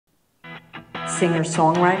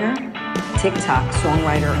Singer-songwriter, TikTok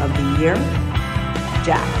Songwriter of the Year,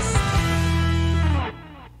 Jax.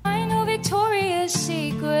 I know Victoria's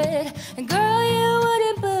Secret, and girl, you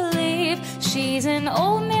wouldn't believe she's an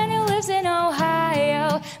old man who lives in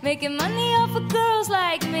Ohio, making money off of girls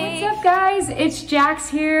like me. What's up, guys? It's Jax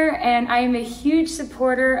here, and I am a huge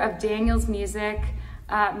supporter of Daniel's music.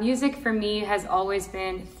 Music for me has always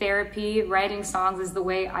been therapy. Writing songs is the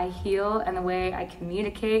way I heal and the way I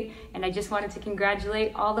communicate, and I just wanted to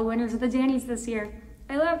congratulate all the winners of the Dannies this year.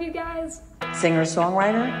 I love you guys.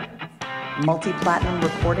 Singer-songwriter, multi-platinum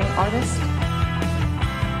recording artist,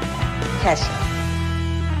 Caillat.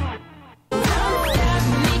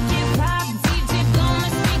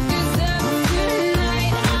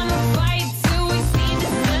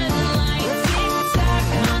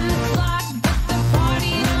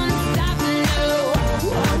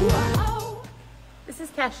 This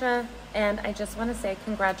is Caillat, and I just want to say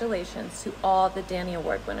congratulations to all the Danny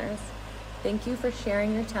Award winners. Thank you for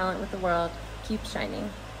sharing your talent with the world. Keep shining.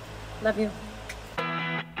 Love you.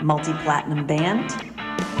 Multi-platinum band,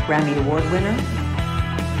 Grammy Award winner,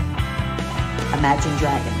 Imagine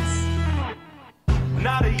Dragons.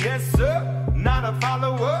 Not a yes sir, not a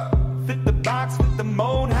follower. Fit the box, fit the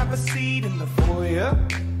mold, have a seat in the foyer.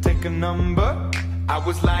 Take a number. I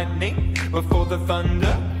was lightning before the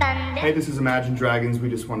thunder. Hey, this is Imagine Dragons. We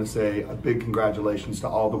just want to say a big congratulations to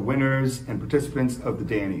all the winners and participants of the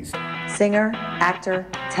Dannies. Singer, actor,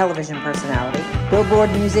 television personality, Billboard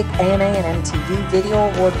Music, AMA and MTV Video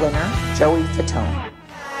Award winner, Joey Fatone.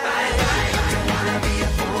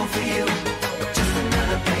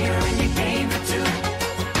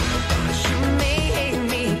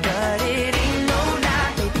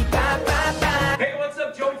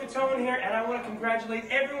 And I want to congratulate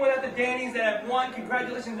everyone at the Dannies that have won.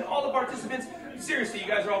 Congratulations to all the participants. Seriously, you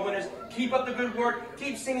guys are all winners. Keep up the good work.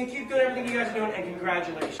 Keep singing. Keep doing everything you guys are doing. And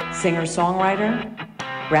congratulations. Singer-songwriter,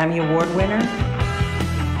 Grammy Award winner,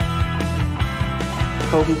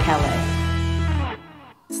 Colbie, Caillat.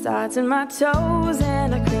 Starts in my toes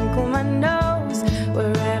and I crinkle my nose.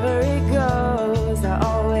 Wherever it goes, I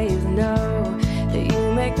always know that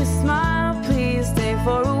you make me smile. Please stay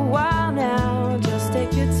for a while now. Just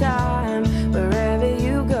take your time wherever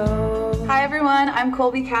you go. Hi everyone, I'm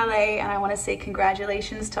Colbie, Caillat, and I want to say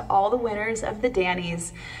congratulations to all the winners of the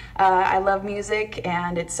Dannies. I love music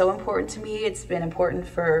and it's so important to me. It's been important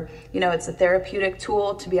for, it's a therapeutic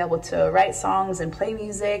tool to be able to write songs and play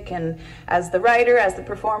music, and as the writer, as the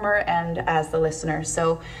performer, and as the listener.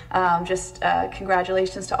 So just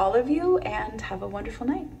congratulations to all of you and have a wonderful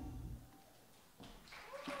night.